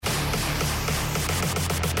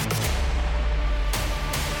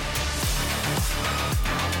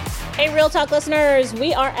Hey, Real Talk listeners,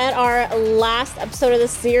 we are at our last episode of the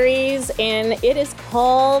series, and it is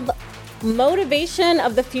called Motivation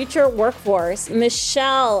of the Future Workforce.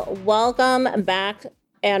 Michelle, welcome back.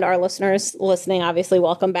 And our listeners listening, obviously,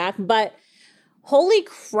 welcome back. But holy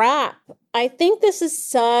crap, I think this is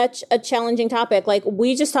such a challenging topic. Like,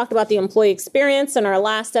 we just talked about the employee experience in our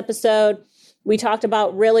last episode. We talked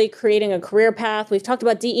about really creating a career path. We've talked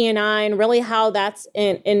about DE&I and really how that's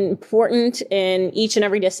important in each and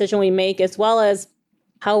every decision we make, as well as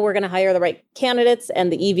how we're going to hire the right candidates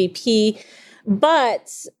and the EVP.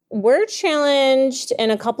 But we're challenged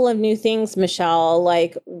in a couple of new things, Michelle,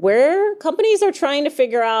 like where companies are trying to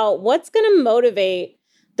figure out what's going to motivate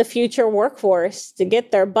the future workforce to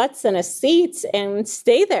get their butts in a seat and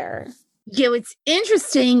stay there. It's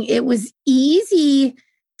interesting. It was easy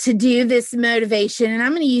to do this motivation. And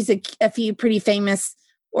I'm going to use a few pretty famous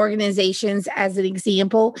organizations as an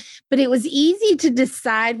example, but it was easy to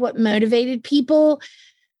decide what motivated people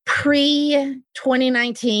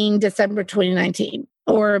pre-2019, December 2019,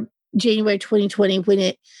 or January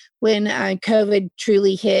 2020, when COVID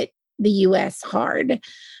truly hit the US hard.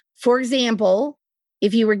 For example,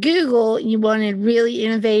 if you were Google and you wanted really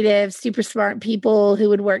innovative, super smart people who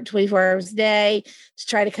would work 24 hours a day to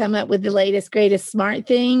try to come up with the latest, greatest smart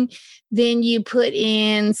thing, then you put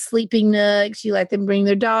in sleeping nooks. You let them bring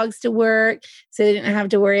their dogs to work so they didn't have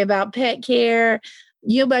to worry about pet care.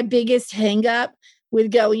 My biggest hang up with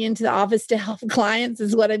going into the office to help clients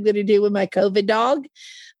is what I'm going to do with my COVID dog,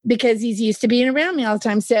 because he's used to being around me all the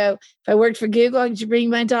time. So if I worked for Google, I could bring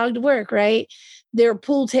my dog to work, right? There are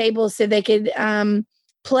pool tables so they could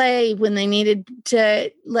play when they needed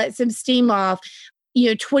to let some steam off,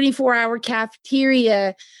 24-hour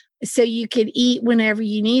cafeteria so you could eat whenever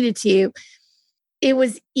you needed to. It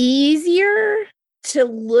was easier to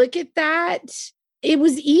look at that. It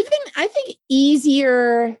was even, I think,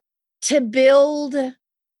 easier to build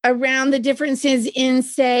around the differences in,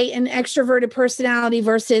 say, an extroverted personality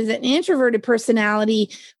versus an introverted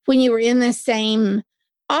personality when you were in the same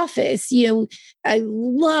office. I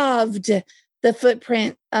loved the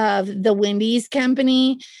footprint of the Wendy's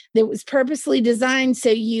company that was purposely designed.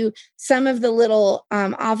 So some of the little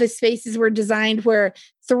office spaces were designed where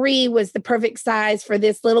 3 was the perfect size for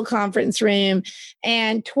this little conference room,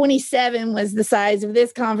 and 27 was the size of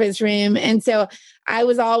this conference room. And so I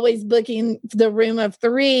was always booking the room of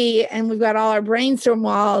 3, and we've got all our brainstorm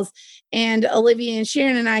walls, and Olivia and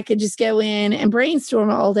Sharon and I could just go in and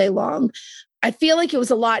brainstorm all day long. I feel like it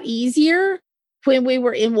was a lot easier when we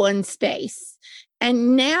were in one space.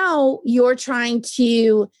 And now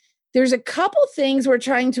there's a couple things we're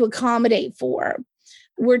trying to accommodate for.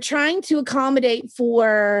 We're trying to accommodate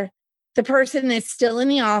for the person that's still in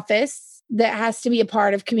the office that has to be a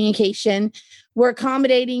part of communication. We're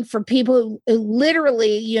accommodating for people who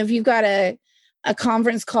literally, if you've got a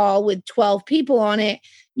conference call with 12 people on it,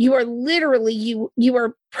 you are literally, you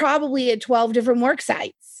are probably at 12 different work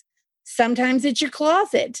sites. Sometimes it's your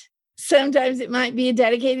closet. Sometimes it might be a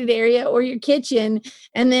dedicated area or your kitchen.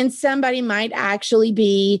 And then somebody might actually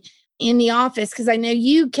be in the office, because I know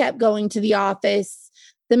you kept going to the office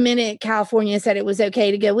the minute California said it was okay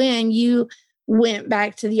to go in. You went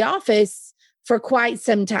back to the office for quite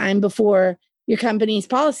some time before your company's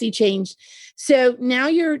policy changed. So now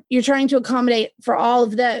you're trying to accommodate for all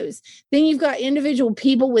of those. Then you've got individual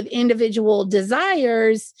people with individual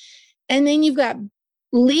desires. And then you've got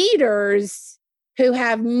leaders who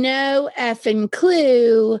have no effing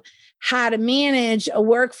clue how to manage a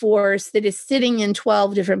workforce that is sitting in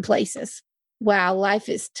 12 different places. Wow, life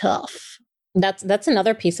is tough. That's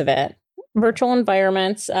another piece of it. Virtual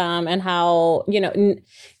environments and how,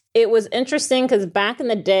 it was interesting because back in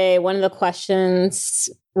the day, one of the questions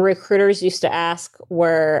recruiters used to ask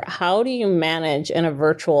were, how do you manage in a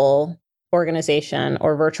virtual organization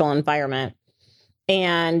or virtual environment?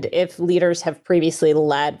 And if leaders have previously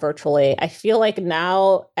led virtually, I feel like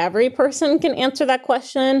now every person can answer that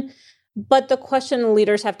question. But the question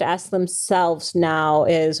leaders have to ask themselves now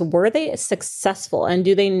is, were they successful and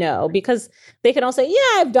do they know? Because they can all say,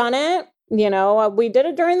 yeah, I've done it. We did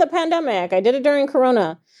it during the pandemic. I did it during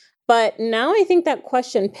Corona. But now I think that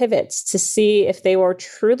question pivots to see if they were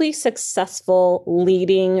truly successful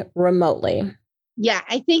leading remotely. Yeah,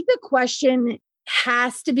 I think the question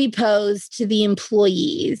has to be posed to the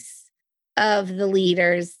employees of the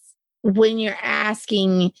leaders when you're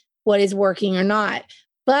asking what is working or not.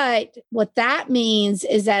 But what that means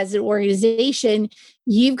is, as an organization,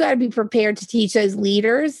 you've got to be prepared to teach those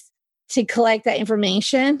leaders to collect that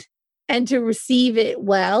information and to receive it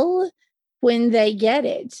well when they get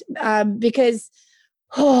it. Because,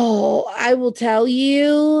 I will tell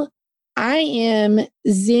you, I am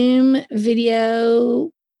Zoom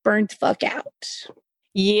video burnt the fuck out.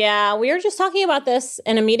 Yeah, we were just talking about this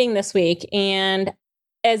in a meeting this week. And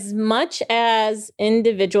as much as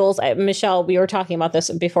individuals, Michelle, we were talking about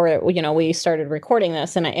this before, we started recording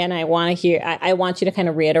this, and I want to hear, I want you to kind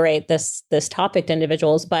of reiterate this topic to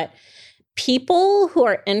individuals, but people who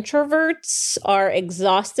are introverts are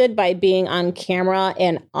exhausted by being on camera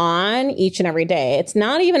and on each and every day. It's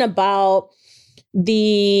not even about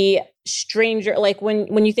the stranger, like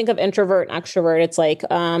when you think of introvert and extrovert, it's like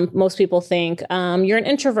most people think you're an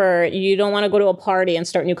introvert, you don't want to go to a party and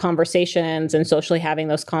start new conversations and socially having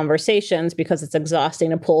those conversations because it's exhausting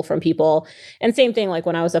to pull from people. And same thing, like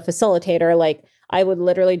when I was a facilitator, like I would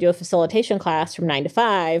literally do a facilitation class from 9 to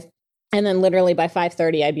 5. And then literally by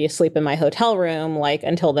 5:30, I'd be asleep in my hotel room, like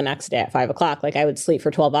until the next day at 5 o'clock. Like I would sleep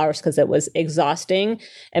for 12 hours because it was exhausting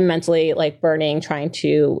and mentally like burning, trying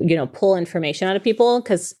to, pull information out of people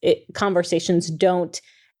because conversations don't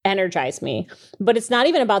energize me. But it's not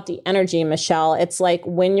even about the energy, Michelle. It's like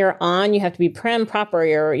when you're on, you have to be prim, proper.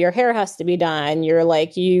 Your hair has to be done. You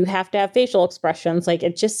have to have facial expressions. Like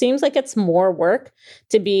it just seems like it's more work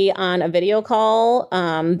to be on a video call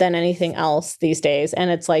than anything else these days. And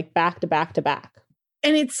it's like back to back to back.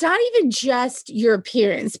 And it's not even just your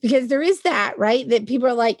appearance, because there is that, right? That people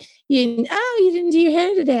are like, you didn't do your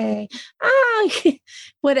hair today.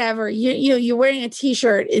 Whatever. You're wearing a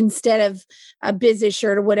t-shirt instead of a business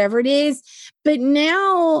shirt or whatever it is. But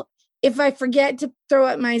now if I forget to throw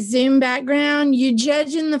up my Zoom background, you're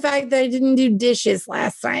judging the fact that I didn't do dishes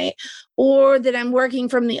last night, or that I'm working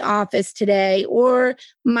from the office today, or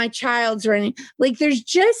my child's running. Like there's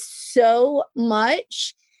just so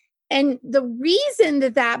much. And the reason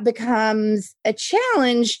that becomes a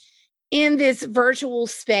challenge in this virtual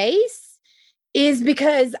space is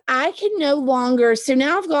because I can no longer, so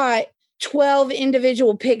now I've got 12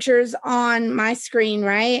 individual pictures on my screen,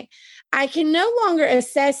 right? I can no longer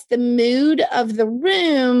assess the mood of the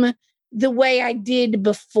room the way I did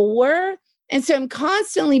before. And so I'm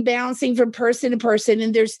constantly bouncing from person to person,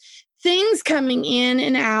 and there's things coming in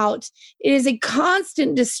and out. It is a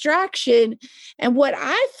constant distraction. And what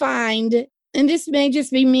I find, and this may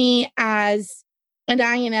just be me as an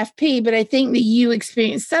INFP, but I think that you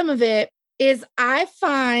experience some of it, is I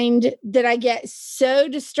find that I get so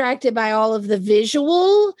distracted by all of the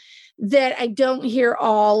visual that I don't hear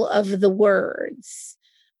all of the words.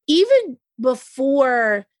 Even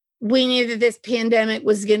before we knew that this pandemic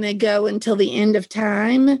was going to go until the end of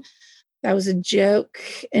time, that was a joke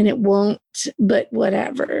and it won't, but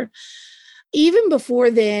whatever. Even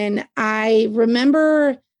before then, I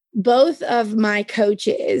remember both of my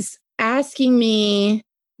coaches asking me,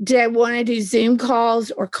 did I want to do Zoom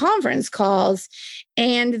calls or conference calls?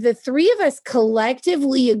 And the three of us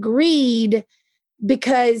collectively agreed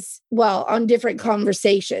because, on different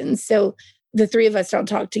conversations. So the three of us don't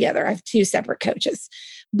talk together. I have two separate coaches.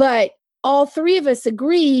 But all three of us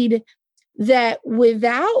agreed that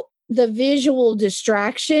without the visual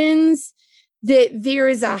distractions, that there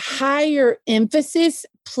is a higher emphasis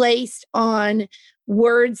placed on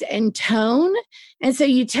words and tone. And so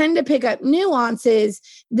you tend to pick up nuances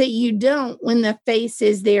that you don't when the face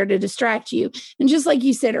is there to distract you. And just like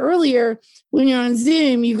you said earlier, when you're on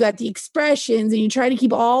Zoom, you've got the expressions and you try to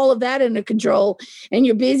keep all of that under control. And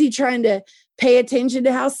you're busy trying to pay attention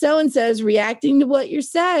to how so-and-so is reacting to what you're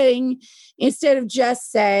saying instead of just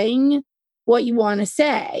saying what you want to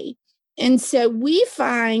say. And so we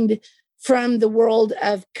find from the world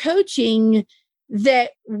of coaching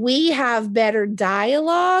that we have better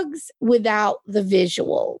dialogues without the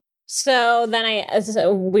visual. So then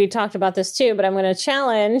we talked about this too, but I'm going to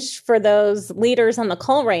challenge for those leaders on the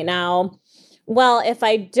call right now. Well, if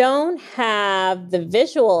I don't have the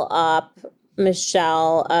visual up,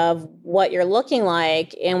 Michelle, of what you're looking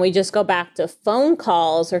like, and we just go back to phone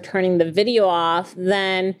calls or turning the video off,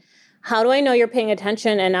 then how do I know you're paying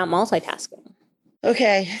attention and not multitasking?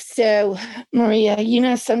 Okay, so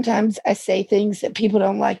Maria, sometimes I say things that people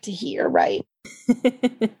don't like to hear, right?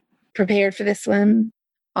 Prepared for this one?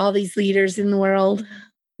 All these leaders in the world.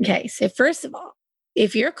 Okay, so first of all,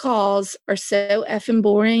 if your calls are so effing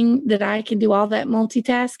boring that I can do all that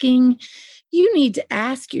multitasking, you need to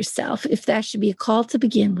ask yourself if that should be a call to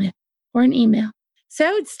begin with or an email. So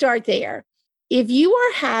I would start there. If you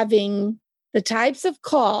are having the types of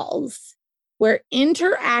calls where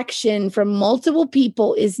interaction from multiple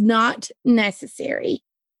people is not necessary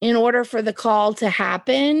in order for the call to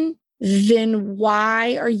happen, then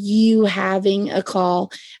why are you having a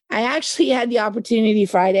call? I actually had the opportunity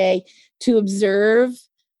Friday to observe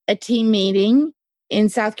a team meeting in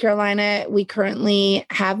South Carolina. We currently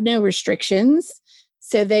have no restrictions.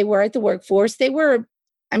 So they were at the workforce. They were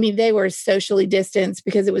socially distanced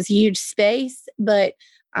because it was a huge space, but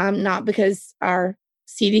not because our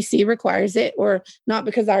CDC requires it or not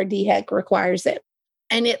because our DHEC requires it.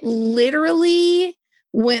 And it literally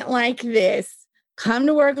went like this. Come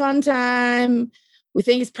to work on time. We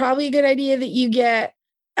think it's probably a good idea that you get,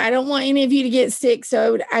 I don't want any of you to get sick.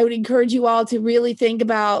 So I would encourage you all to really think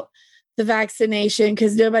about the vaccination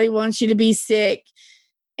because nobody wants you to be sick.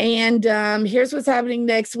 And here's what's happening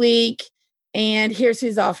next week. And here's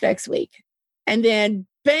who's off next week. And then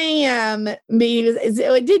bam,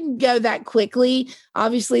 it didn't go that quickly.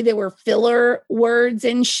 Obviously, there were filler words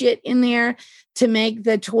and shit in there to make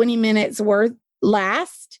the 20 minutes worth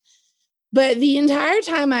last. But the entire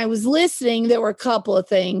time I was listening, there were a couple of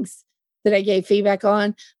things that I gave feedback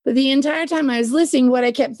on. But the entire time I was listening, what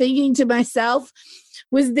I kept thinking to myself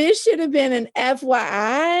was this should have been an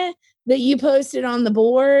FYI that you posted on the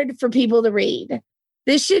board for people to read.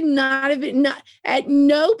 This should not have been, at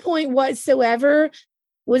no point whatsoever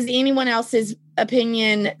was anyone else's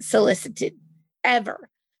opinion solicited, ever.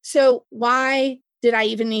 So why did I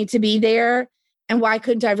even need to be there? And why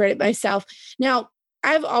couldn't I have read it myself? Now,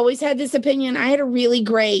 I've always had this opinion. I had a really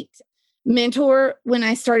great mentor when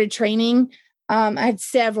I started training. I had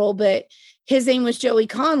several, but his name was Joey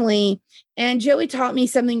Conley. And Joey taught me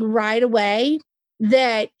something right away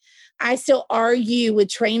that I still argue with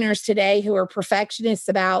trainers today who are perfectionists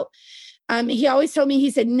about. He always told me, he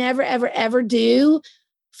said, never, ever, ever do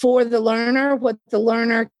for the learner what the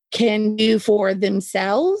learner can do for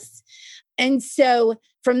themselves. And so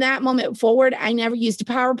from that moment forward, I never used a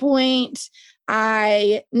PowerPoint.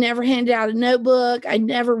 I never handed out a notebook. I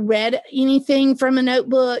never read anything from a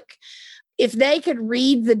notebook. If they could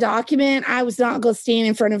read the document, I was not going to stand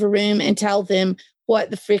in front of a room and tell them what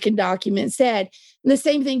the freaking document said. And the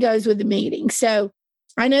same thing goes with the meeting. So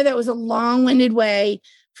I know that was a long-winded way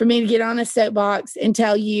for me to get on a soapbox and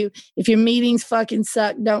tell you, if your meetings fucking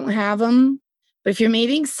suck, don't have them. But if your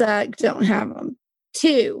meetings suck, don't have them.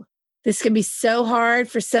 2, this could be so hard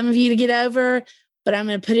for some of you to get over, but I'm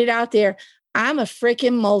going to put it out there. I'm a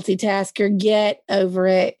freaking multitasker. Get over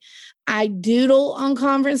it. I doodle on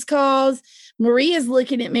conference calls. Maria's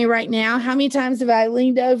looking at me right now. How many times have I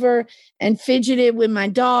leaned over and fidgeted with my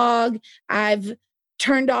dog? I've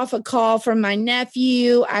turned off a call from my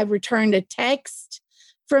nephew. I've returned a text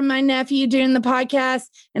from my nephew during the podcast.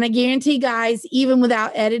 And I guarantee, guys, even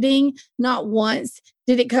without editing, not once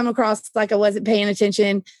did it come across like I wasn't paying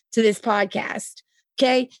attention to this podcast.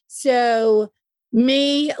 Okay. So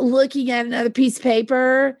me looking at another piece of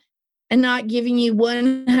paper and not giving you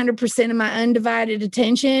 100% of my undivided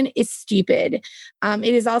attention is stupid.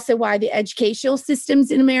 It is also why the educational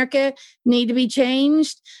systems in America need to be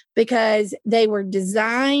changed, because they were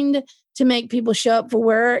designed to make people show up for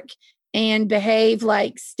work and behave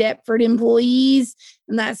like Stepford employees.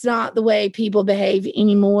 And that's not the way people behave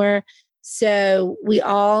anymore. So we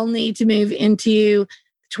all need to move into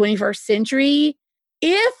the 21st century.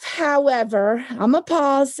 If, however, I'm going to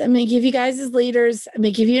pause. I'm going to give you guys as leaders, I'm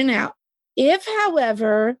going to give you an out. If,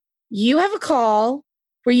 however, you have a call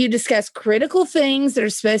where you discuss critical things that are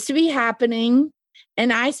supposed to be happening,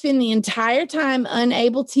 and I spend the entire time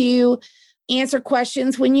unable to answer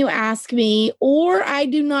questions when you ask me, or I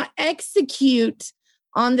do not execute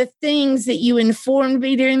on the things that you informed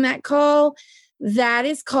me during that call, that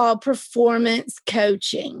is called performance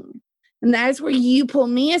coaching. And that is where you pull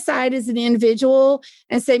me aside as an individual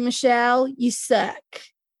and say, Michelle, you suck.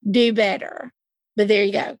 Do better. But there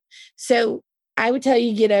you go. So I would tell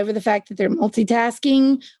you, get over the fact that they're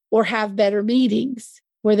multitasking or have better meetings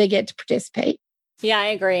where they get to participate. Yeah, I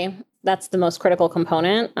agree. That's the most critical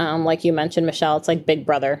component. Like you mentioned, Michelle, it's like Big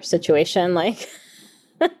Brother situation. Like,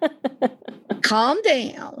 calm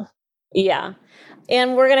down. Yeah.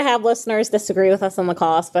 And we're going to have listeners disagree with us on the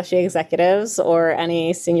call, especially executives or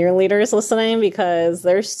any senior leaders listening, because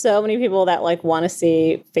there's so many people that like want to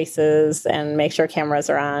see faces and make sure cameras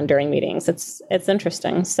are on during meetings. It's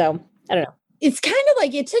interesting. So I don't know. It's kind of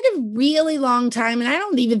like it took a really long time. And I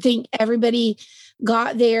don't even think everybody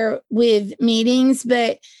got there with meetings,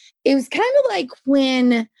 but it was kind of like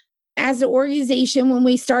when, as an organization, when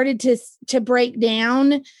we started to break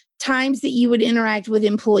down times that you would interact with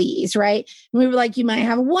employees, right? And we were like, you might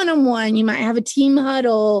have a one-on-one, you might have a team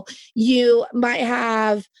huddle, you might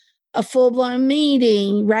have a full-blown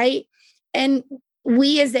meeting, right? And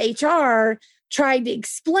we as HR tried to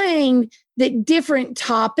explain that different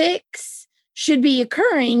topics should be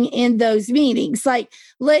occurring in those meetings. Like,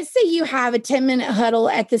 let's say you have a 10-minute huddle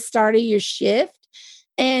at the start of your shift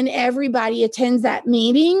and everybody attends that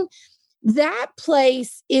meeting. That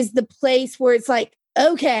place is the place where it's like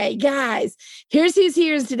okay, guys, here's who's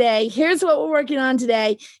here today. Here's what we're working on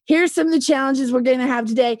today. Here's some of the challenges we're going to have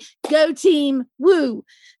today. Go team, woo.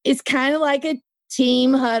 It's kind of like a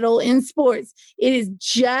team huddle in sports. It is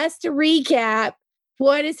just a recap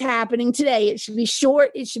what is happening today. It should be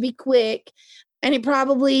short. It should be quick. And it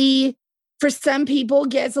probably, for some people,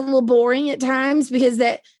 gets a little boring at times because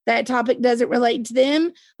that topic doesn't relate to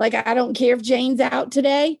them. Like, I don't care if Jane's out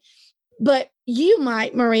today, but you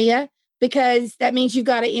might, Maria, because that means you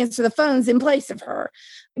got to answer the phones in place of her.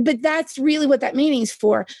 But that's really what that meeting's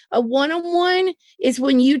for. A one-on-one is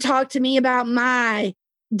when you talk to me about my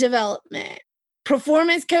development.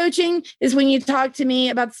 Performance coaching is when you talk to me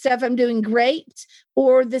about the stuff I'm doing great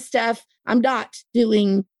or the stuff I'm not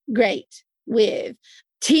doing great with.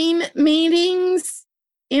 Team meetings,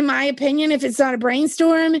 in my opinion, if it's not a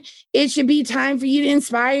brainstorm, it should be time for you to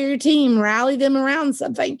inspire your team, rally them around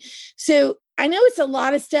something. So I know it's a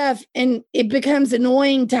lot of stuff and it becomes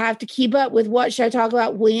annoying to have to keep up with what should I talk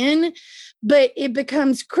about when, but it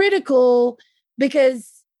becomes critical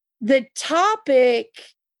because the topic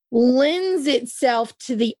lends itself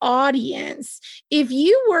to the audience. If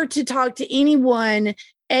you were to talk to anyone,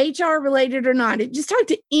 HR related or not, just talk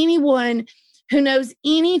to anyone who knows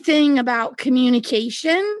anything about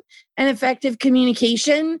communication and effective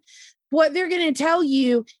communication, what they're going to tell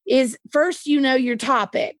you is first, you know your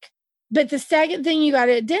topic. But the second thing you got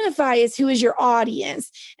to identify is who is your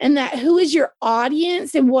audience, and that who is your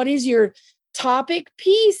audience and what is your topic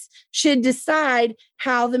piece should decide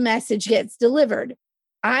how the message gets delivered.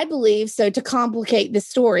 I believe, so to complicate the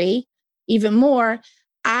story even more,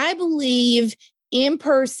 I believe in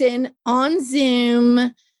person, on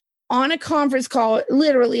Zoom, on a conference call,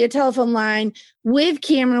 literally a telephone line, with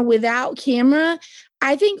camera, without camera,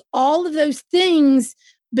 I think all of those things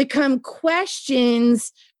become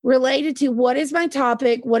questions related to what is my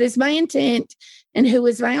topic, what is my intent, and who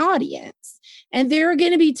is my audience. And there are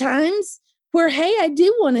going to be times where, hey, I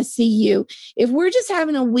do want to see you. If we're just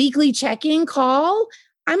having a weekly check-in call,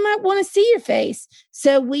 I might want to see your face.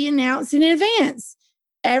 So we announce in advance.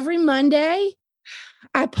 Every Monday,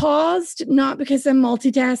 I paused, not because I'm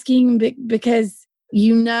multitasking, but because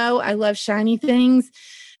I love shiny things.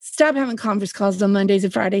 Stop having conference calls on Mondays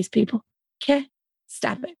and Fridays, people. Okay?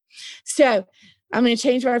 Stop it. So I'm going to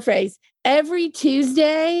change my phrase. Every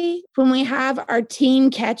Tuesday, when we have our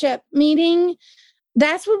team catch-up meeting,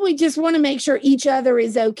 that's when we just want to make sure each other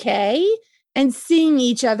is okay, and seeing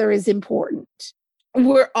each other is important.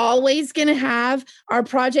 We're always going to have our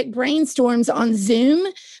project brainstorms on Zoom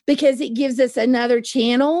because it gives us another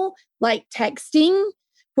channel like texting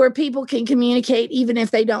where people can communicate even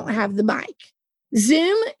if they don't have the mic.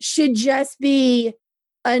 Zoom should just be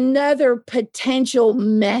another potential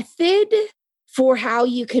method for how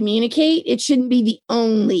you communicate. It shouldn't be the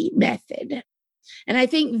only method. And I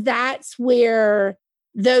think that's where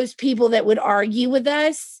those people that would argue with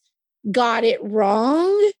us got it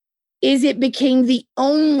wrong, is it became the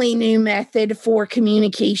only new method for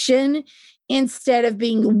communication instead of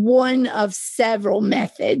being one of several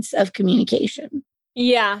methods of communication.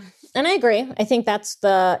 Yeah, and I agree. I think that's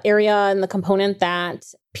the area and the component that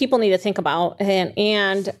people need to think about.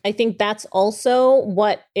 And I think that's also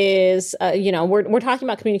what is, we're talking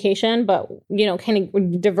about communication, but, kind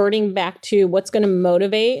of diverting back to what's going to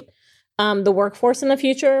motivate the workforce in the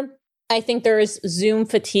future. I think there is Zoom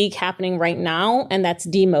fatigue happening right now, and that's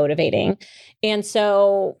demotivating. And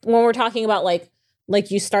so when we're talking about like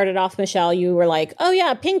you started off, Michelle, you were like, oh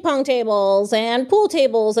yeah, ping pong tables and pool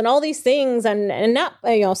tables and all these things and not,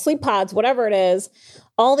 sleep pods, whatever it is.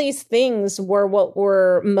 All these things were what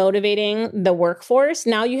were motivating the workforce.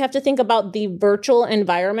 Now you have to think about the virtual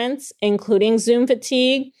environments, including Zoom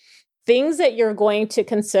fatigue, things that you're going to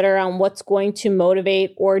consider on what's going to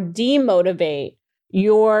motivate or demotivate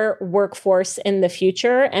your workforce in the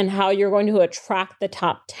future and how you're going to attract the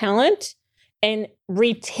top talent and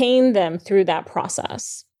retain them through that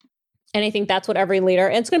process. And I think that's what every leader,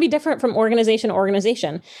 and it's going to be different from organization to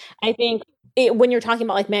organization. I think when you're talking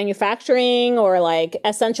about like manufacturing or like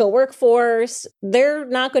essential workforce, they're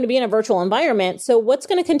not going to be in a virtual environment. So what's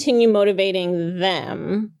going to continue motivating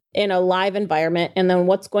them in a live environment? And then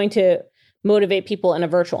what's going to motivate people in a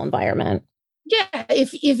virtual environment? Yeah,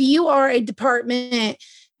 if you are a department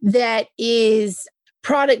that is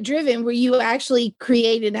product driven, where you actually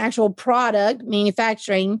create an actual product,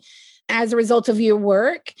 manufacturing, as a result of your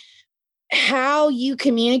work, how you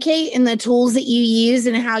communicate and the tools that you use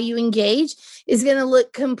and how you engage is going to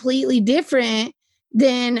look completely different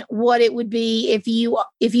than what it would be if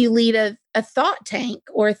you lead a thought tank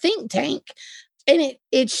or a think tank. And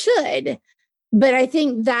it should. But I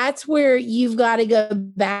think that's where you've got to go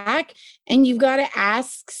back and you've got to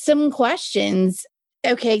ask some questions.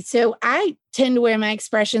 Okay, so I tend to wear my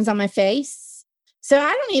expressions on my face. So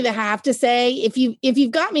I don't even have to say, if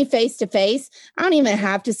you've got me face to face, I don't even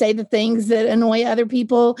have to say the things that annoy other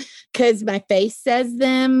people because my face says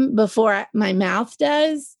them before my mouth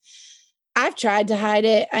does. I've tried to hide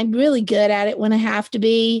it. I'm really good at it when I have to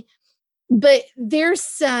be. But there's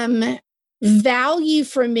some value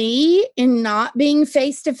for me in not being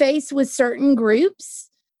face to face with certain groups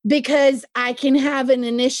because I can have an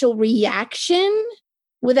initial reaction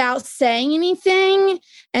without saying anything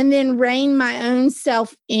and then rein my own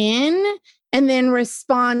self in and then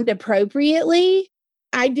respond appropriately.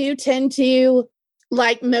 I do tend to,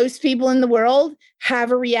 like most people in the world,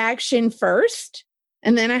 have a reaction first.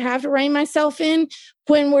 And then I have to rein myself in.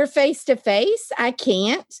 When we're face to face, I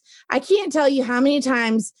can't tell you how many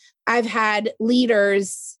times I've had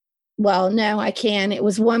leaders. Well, no, I can. It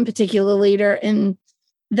was one particular leader, and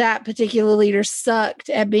that particular leader sucked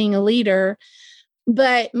at being a leader.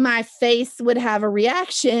 But my face would have a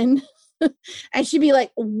reaction, and she'd be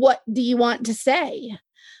like, "What do you want to say?"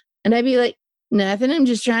 And I'd be like, "Nothing. I'm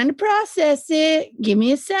just trying to process it. Give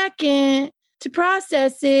me a second to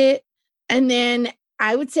process it." And then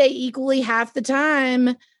I would say equally half the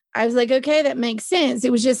time, I was like, okay, that makes sense.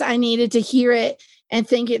 It was just I needed to hear it and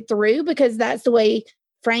think it through because that's the way,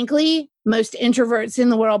 frankly, most introverts in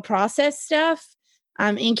the world process stuff.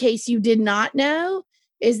 In case you did not know,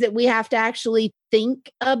 is that we have to actually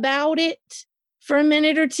think about it for a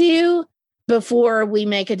minute or two before we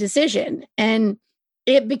make a decision. And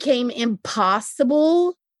it became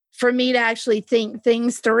impossible for me to actually think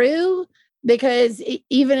things through because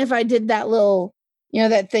even if I did that little,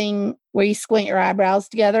 that thing where you squint your eyebrows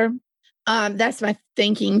together, that's my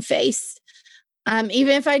thinking face.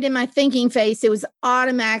 Even if I did my thinking face, it was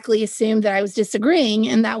automatically assumed that I was disagreeing,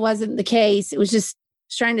 and that wasn't the case. It was just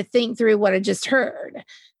trying to think through what I just heard.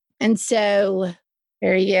 And so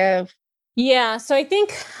there you go. Yeah. So I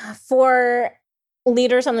think for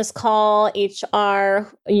leaders on this call,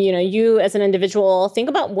 HR, you as an individual, think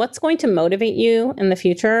about what's going to motivate you in the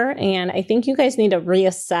future. And I think you guys need to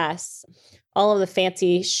reassess all of the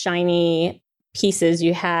fancy, shiny pieces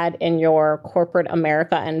you had in your corporate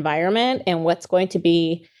America environment and what's going to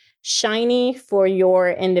be shiny for your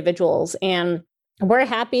individuals. And we're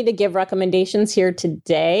happy to give recommendations here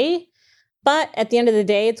today. But at the end of the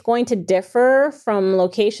day, it's going to differ from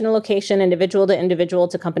location to location, individual to individual,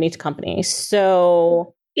 to company to company.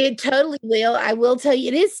 So it totally will. I will tell you,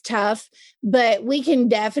 it is tough, but we can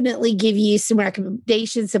definitely give you some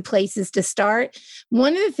recommendations of places to start.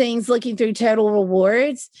 One of the things, looking through Total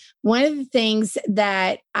Rewards, one of the things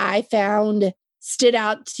that I found stood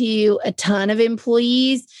out to a ton of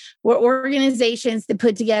employees were organizations that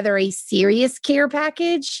put together a serious care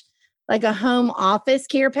package, like a home office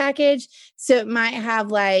care package. So it might have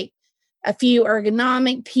like a few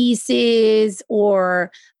ergonomic pieces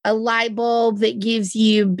or a light bulb that gives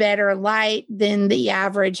you better light than the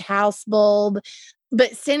average house bulb.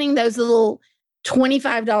 But sending those little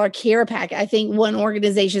 $25 care pack, I think one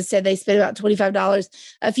organization said they spent about $25.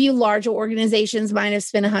 A few larger organizations might have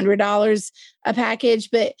spent $100 a package,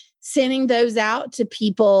 but sending those out to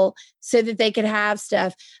people so that they could have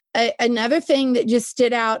stuff. Another thing that just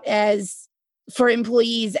stood out as for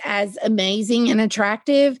employees as amazing and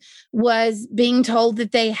attractive was being told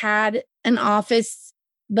that they had an office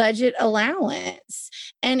budget allowance.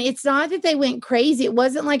 And it's not that they went crazy. It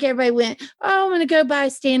wasn't like everybody went, oh, I'm going to go buy a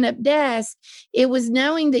stand-up desk. It was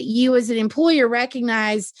knowing that you as an employer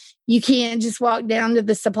recognize you can't just walk down to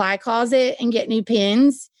the supply closet and get new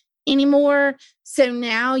pens anymore. So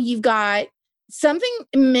now you've got something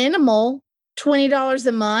minimal, $20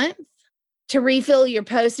 a month to refill your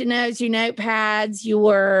Post-it notes, your notepads,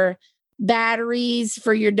 your batteries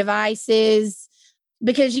for your devices,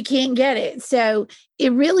 because you can't get it. So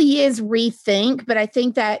it really is rethink. But I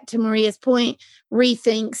think that, to Maria's point,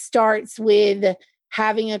 rethink starts with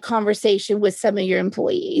having a conversation with some of your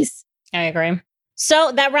employees. I agree.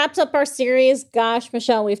 So that wraps up our series. Gosh,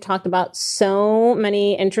 Michelle, we've talked about so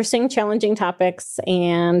many interesting, challenging topics,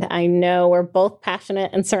 and I know we're both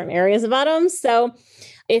passionate in certain areas about them. So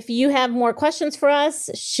if you have more questions for us,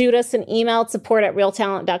 shoot us an email at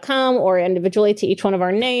support@realtalent.com or individually to each one of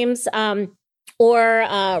our names,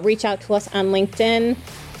 or reach out to us on LinkedIn.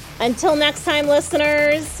 Until next time,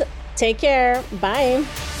 listeners, take care. Bye.